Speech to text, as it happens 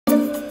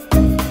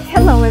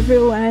Hello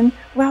everyone,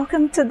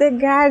 welcome to the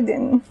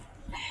garden.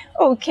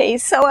 Okay,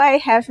 so I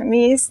have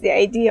missed the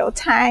ideal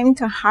time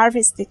to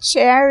harvest the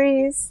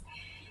cherries.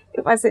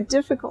 It was a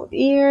difficult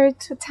year,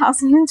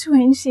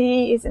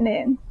 2020, isn't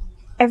it?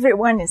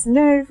 Everyone is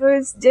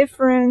nervous,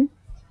 different,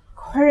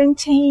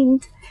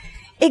 quarantined.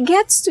 It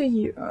gets to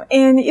you,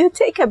 and you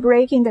take a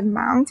break in the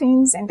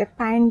mountains, and the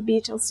pine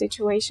beetle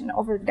situation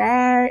over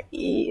there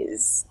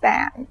is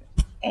bad.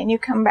 And you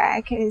come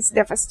back as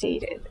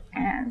devastated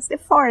as the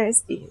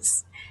forest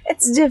is.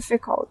 It's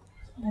difficult,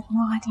 but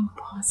not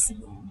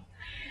impossible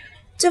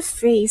to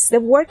face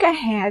the work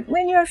ahead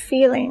when you're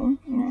feeling.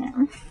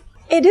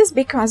 It is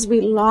because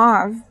we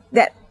love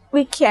that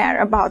we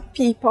care about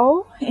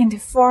people in the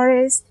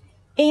forest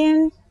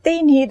and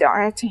they need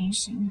our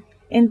attention.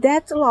 And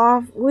that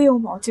love will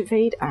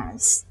motivate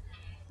us.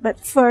 But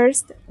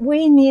first,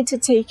 we need to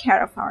take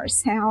care of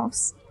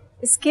ourselves.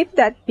 Skip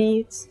that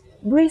beat,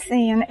 breathe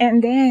in,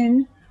 and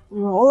then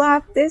roll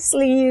up the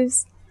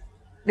sleeves,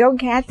 go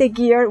get the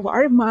gear,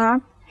 warm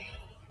up,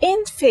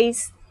 and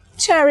face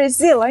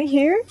Cherryzilla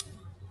here,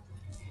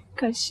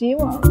 because she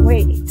won't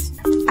wait.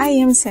 I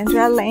am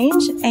Sandra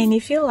Lange, and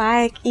if you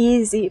like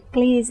easy,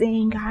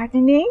 pleasing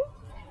gardening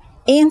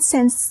and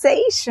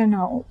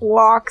sensational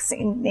walks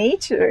in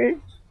nature,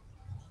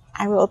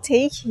 I will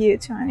take you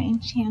to an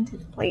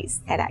enchanted place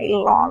that I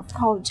love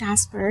called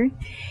Jasper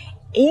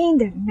in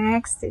the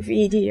next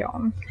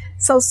video.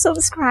 So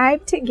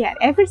subscribe to get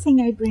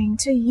everything I bring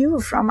to you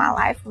from my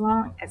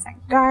lifelong as a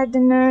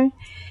gardener,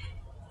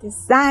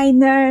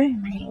 designer,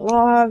 my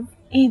love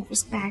and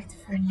respect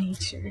for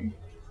nature.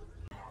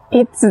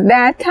 It's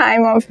that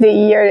time of the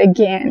year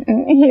again.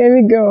 Here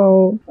we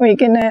go. We're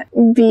gonna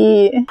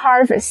be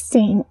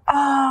harvesting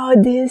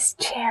this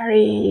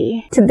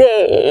cherry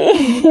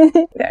today.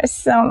 There's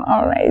some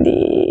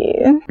already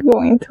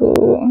going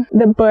to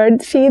the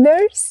bird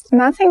feeders.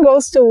 Nothing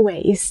goes to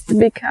waste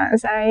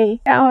because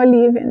I'll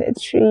leave in the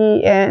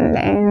tree, and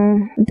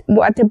then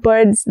what the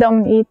birds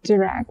don't eat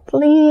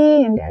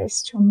directly, and there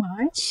is too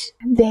much,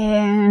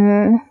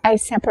 then I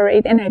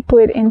separate and I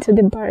put into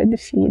the bird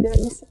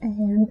feeders,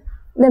 and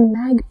the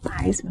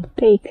magpies will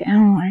take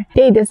them, or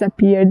they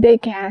disappear, they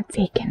get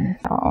taken.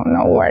 Oh,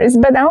 no worries.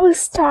 But I will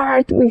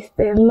start with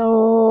the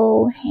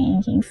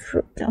low-hanging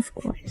fruit, of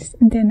course.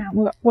 And then I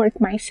will work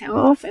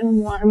myself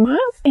and warm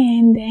up,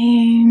 and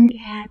then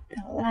get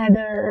the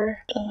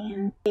ladder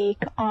and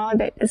take all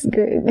that is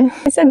good.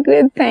 It's a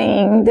good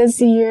thing this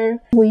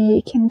year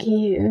we can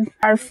give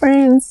our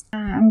friends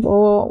a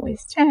bowl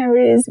with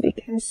cherries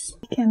because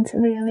we can't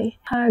really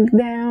hug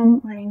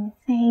them or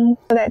anything.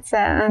 So that's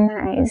a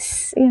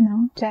nice,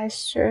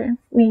 gesture.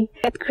 We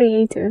get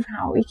creative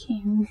how we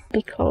can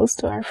be close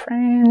to our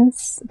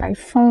friends by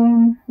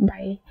phone,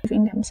 by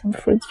giving them some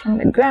fruits from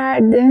the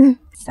garden.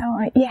 So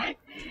yeah,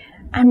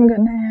 I'm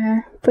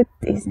gonna put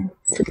this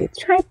into the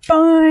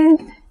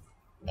tripod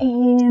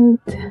and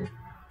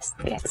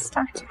get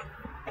started.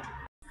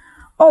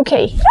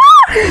 Okay,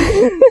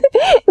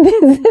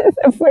 this is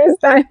the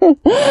first time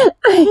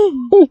I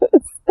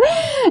use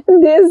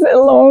this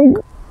long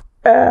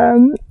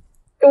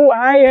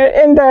wire,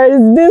 and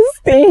there's this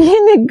thing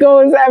and it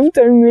goes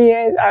after me.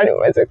 I thought it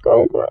was a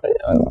cockroach.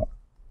 I don't know.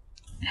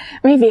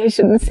 Maybe I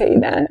shouldn't say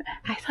that.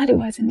 I thought it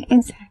was an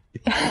insect.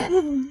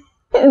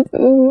 That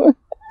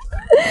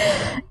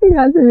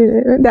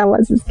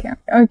was scary.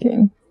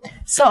 Okay,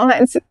 so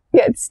let's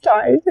get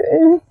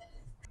started.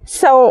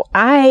 So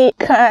I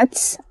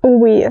cut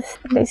with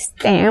the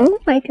stem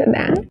like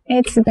that.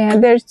 It's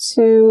better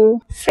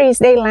to freeze.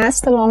 They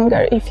last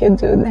longer if you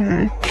do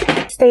that.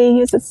 They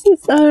use the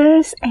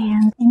scissors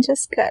and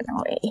just cut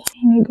away,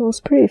 and it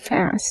goes pretty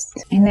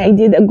fast. And I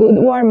did a good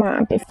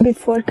warm-up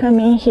before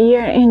coming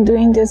here and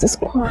doing this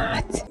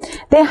squat.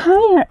 The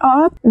higher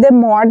up, the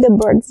more the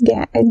birds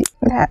get.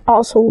 That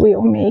also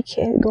will make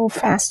it go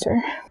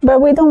faster,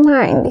 but we don't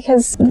mind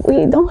because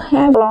we don't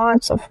have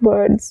lots of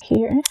birds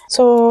here.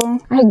 So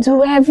I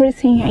do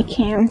everything I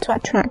can to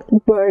attract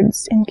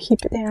birds and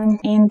keep them.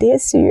 And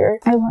this year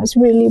I was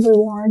really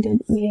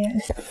rewarded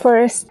with the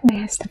first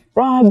nest of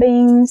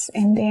robins,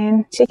 and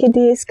then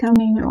chickadees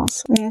coming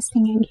also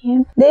nesting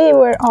again. They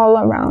were all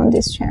around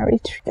this cherry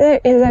tree.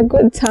 It is a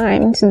good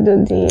time to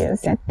do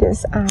this at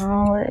this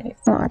hour.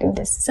 It's not in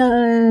the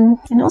sun.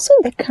 And also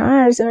the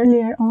cars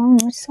earlier on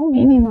were so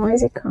many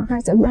noisy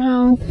cars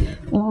around,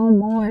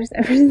 lawnmowers,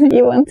 everything.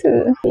 You want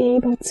to be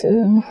able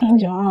to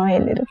enjoy a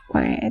little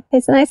quiet.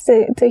 It's nice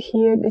to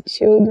hear the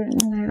children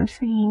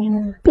laughing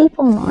and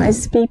people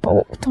noise,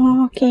 people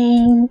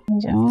talking,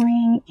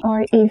 enjoying,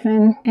 or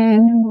even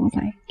animals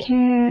like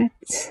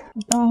cats,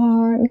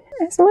 dog.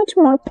 It's much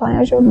more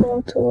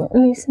pleasurable to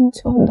listen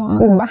to a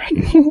dog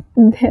barking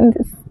than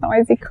this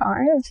noisy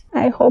cars.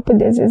 I hope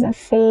this is a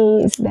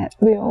phase that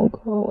will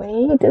go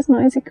away, these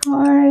noisy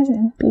cars,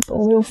 and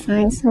people will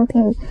find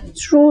something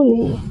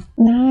truly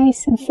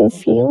nice and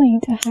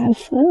fulfilling to have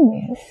fun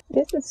with.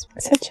 This is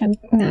such a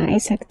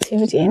nice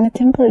activity, and the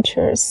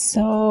temperature is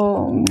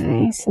so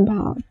nice,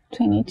 about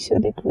 22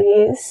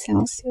 degrees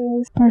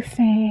Celsius.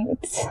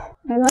 Perfect.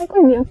 I like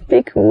when you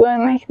pick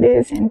one like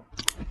this and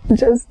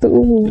just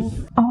do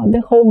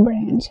the whole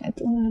branch at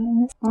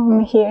once.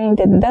 I'm hearing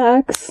the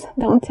ducks.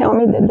 Don't tell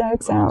me the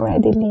ducks are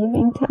already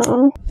leaving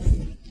town.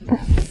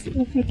 Let's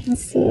see if I can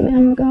see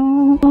them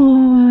go.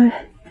 Oh,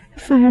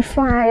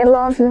 firefly, I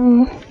love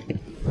them.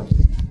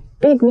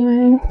 Big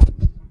one.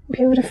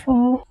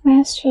 Beautiful.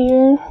 Last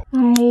year,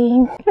 I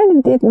kind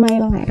of did my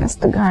last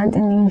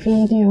gardening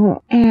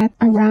video at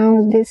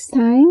around this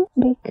time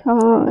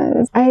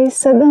because I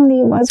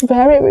suddenly was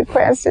very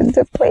requested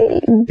to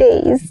play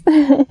bass.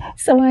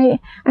 So I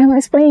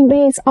was playing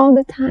bass all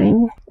the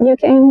time. You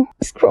can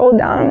scroll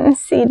down and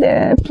see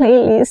the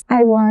playlist.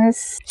 I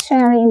was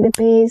sharing the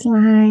bass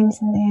lines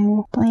and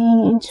then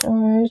playing in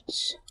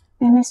church.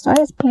 And I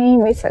started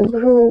playing with a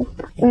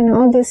group. When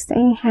all this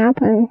thing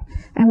happened,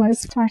 I was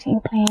starting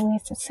playing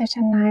with such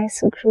a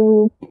nice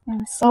group. I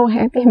was so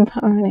happy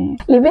about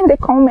it. Leave in the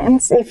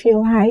comments if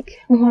you like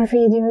more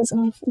videos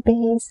of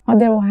bass.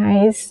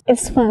 Otherwise,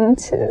 it's fun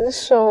to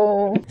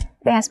show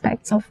the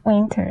aspects of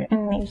winter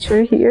and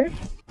nature here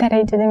that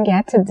I didn't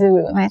get to do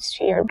last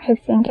year. I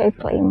think I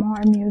play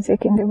more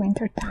music in the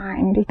winter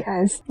time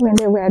because when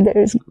the weather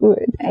is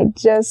good, I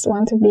just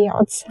want to be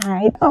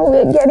outside. Oh,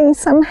 we're getting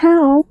some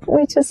help,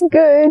 which is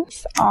good.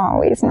 It's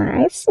always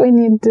nice when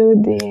you do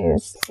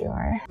this with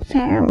your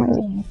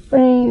family and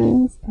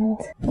friends, and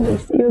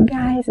with you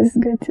guys, it's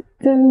good to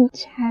do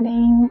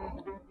chatting.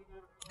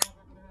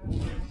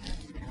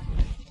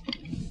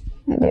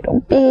 A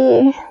little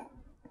bee.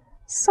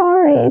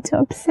 Sorry to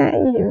upset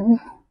you.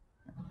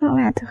 I'll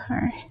let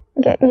her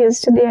get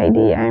used to the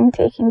idea I'm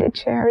taking the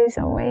cherries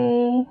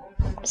away.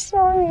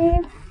 Sorry.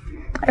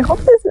 I hope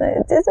this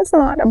is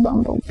not a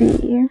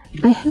bumblebee.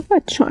 I have a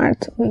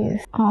chart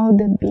with all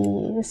the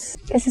bees.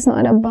 This is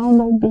not a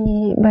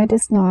bumblebee, but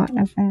it's not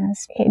a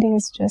vest. It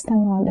is just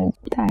another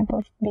type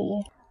of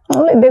bee.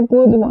 Only the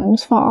good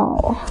ones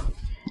fall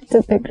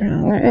to the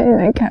ground.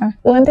 Right? Like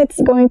one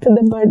that's going to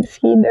the bird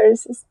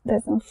feeders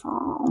doesn't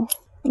fall.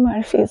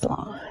 Murphy's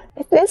Law.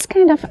 This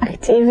kind of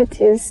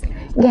activities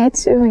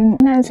get you in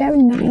a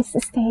very nice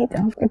state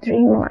of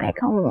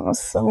dream-like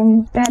almost.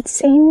 So that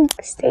same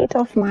state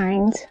of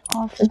mind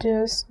of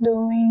just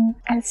doing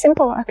a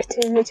simple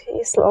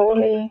activity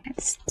slowly,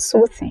 it's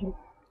soothing,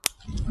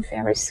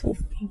 very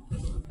soothing.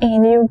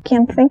 And you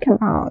can think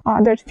about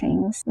other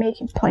things,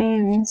 making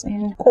plans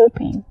and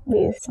coping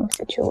with some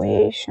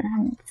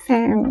situation,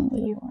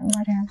 family or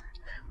whatever,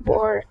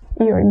 or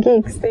your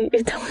gigs that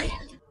you're doing.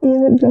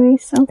 You're doing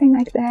something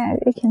like that,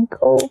 you can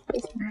cope,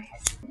 it's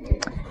nice.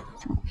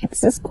 So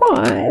it's a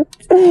squat.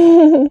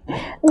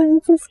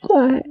 Let's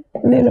squat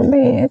a little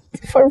bit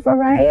for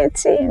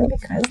variety and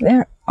because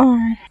there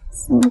are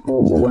some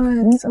good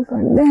ones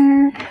over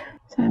there.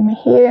 So I'm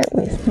here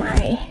with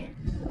my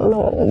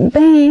low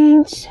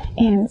bench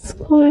and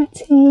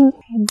squatting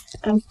and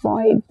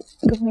avoid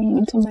going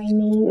into my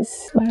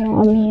knees by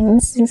all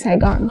means since I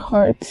got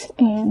hurt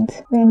and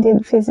then did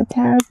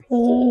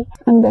physiotherapy,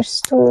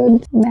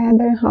 understood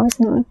better how it's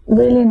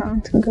really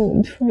not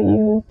good for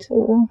you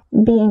to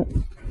be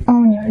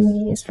on your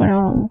knees for a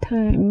long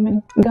time.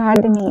 And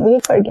gardening, we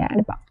forget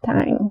about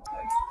time.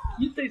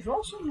 Kita is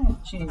also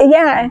not changing.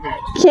 Yeah,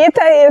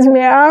 Kita is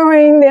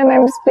meowing, then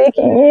I'm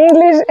speaking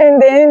English,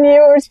 and then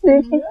you were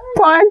speaking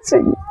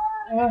Portuguese.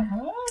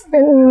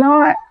 And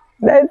not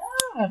that.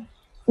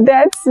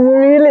 That's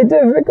really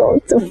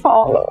difficult to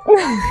follow.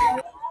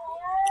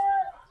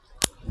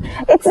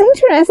 It's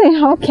interesting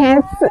how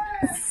cats,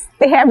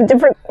 they have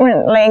different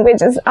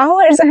languages.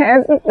 Ours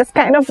has this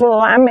kind of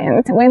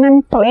lament. When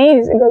I'm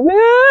playing, she goes,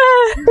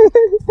 ah!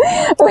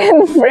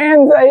 When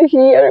friends are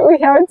here, we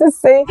have to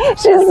say,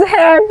 she's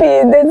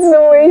happy. That's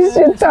the way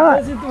she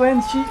talks. She does it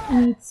when she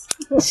eats.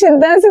 She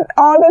does it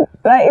all the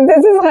time.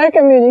 This is her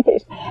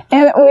communication.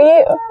 And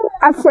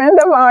a friend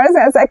of ours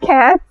has a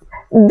cat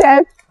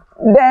that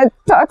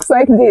talks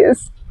like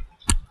this.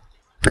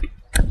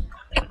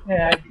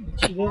 Yeah,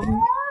 she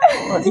doesn't,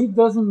 or he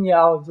doesn't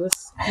meow,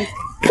 just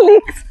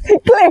Clicks, he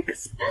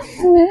clicks.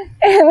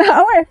 And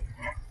our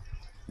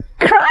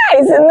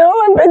cries,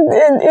 but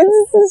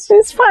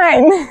she's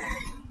fine.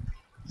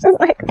 She's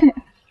like that.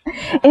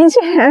 And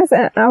she has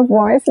a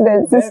voice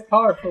that's very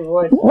powerful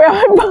voice.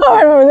 Very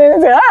powerful. And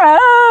it's like,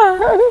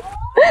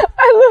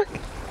 I look.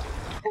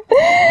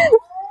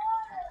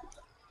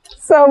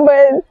 So,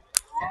 but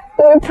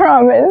we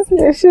promise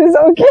she's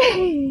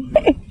okay.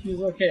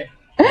 She's okay.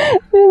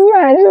 She's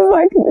fine. She's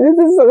like, this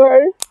is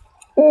her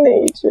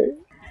nature.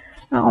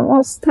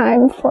 Almost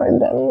time for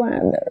the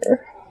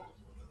ladder.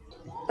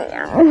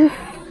 Yeah.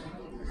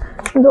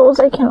 Those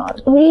I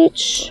cannot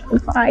reach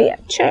by a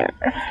chair.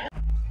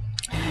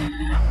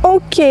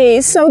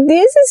 Okay, so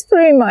this is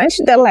pretty much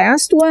the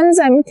last ones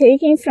I'm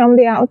taking from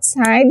the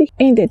outside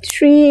in the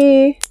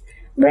tree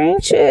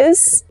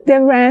branches.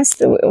 The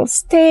rest will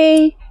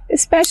stay,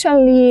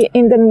 especially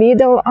in the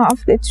middle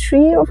of the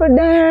tree over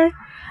there.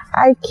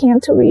 I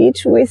cannot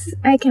reach those,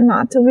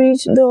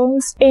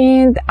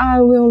 and I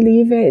will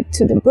leave it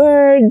to the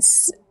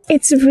birds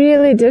it's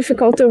really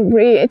difficult to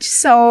reach.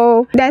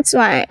 So that's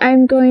why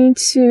I'm going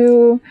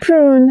to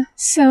prune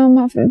some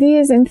of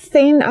these and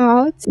thin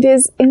out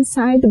these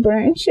inside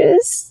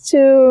branches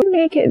to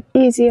make it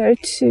easier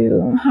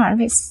to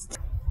harvest.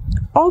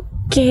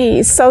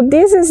 Okay, so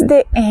this is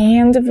the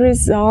end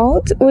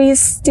result. We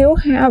still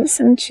have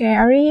some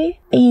cherry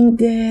in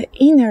the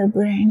inner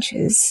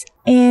branches,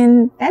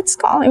 and that's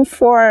calling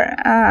for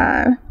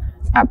a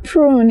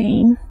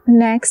pruning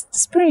next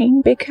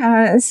spring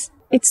because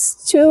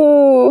it's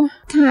too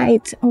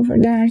tight over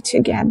there to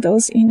get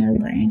those inner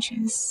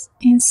branches.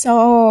 And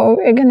so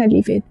we're gonna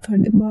leave it for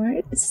the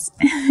birds.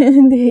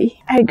 They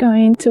are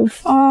going to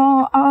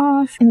fall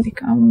off and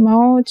become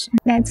mulch.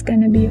 That's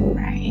gonna be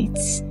alright.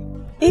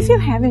 If you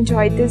have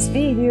enjoyed this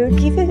video,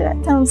 give it a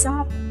thumbs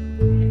up.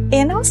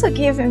 And also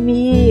give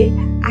me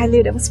a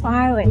little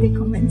smile in the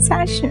comment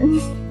section.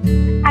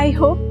 I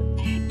hope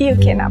you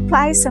can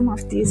apply some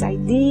of these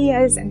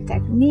ideas and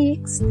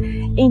techniques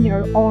in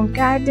your own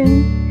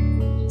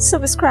garden.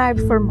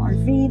 Subscribe for more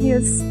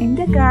videos in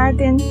the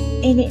garden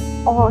and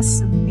in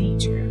awesome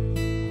nature.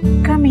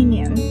 Coming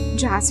in,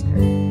 Jasper.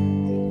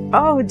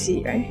 Oh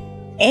dear.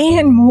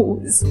 And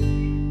moose.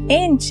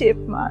 And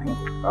chipmunk.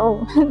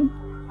 Oh,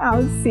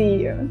 I'll see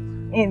you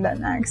in the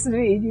next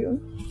video.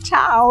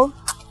 Ciao.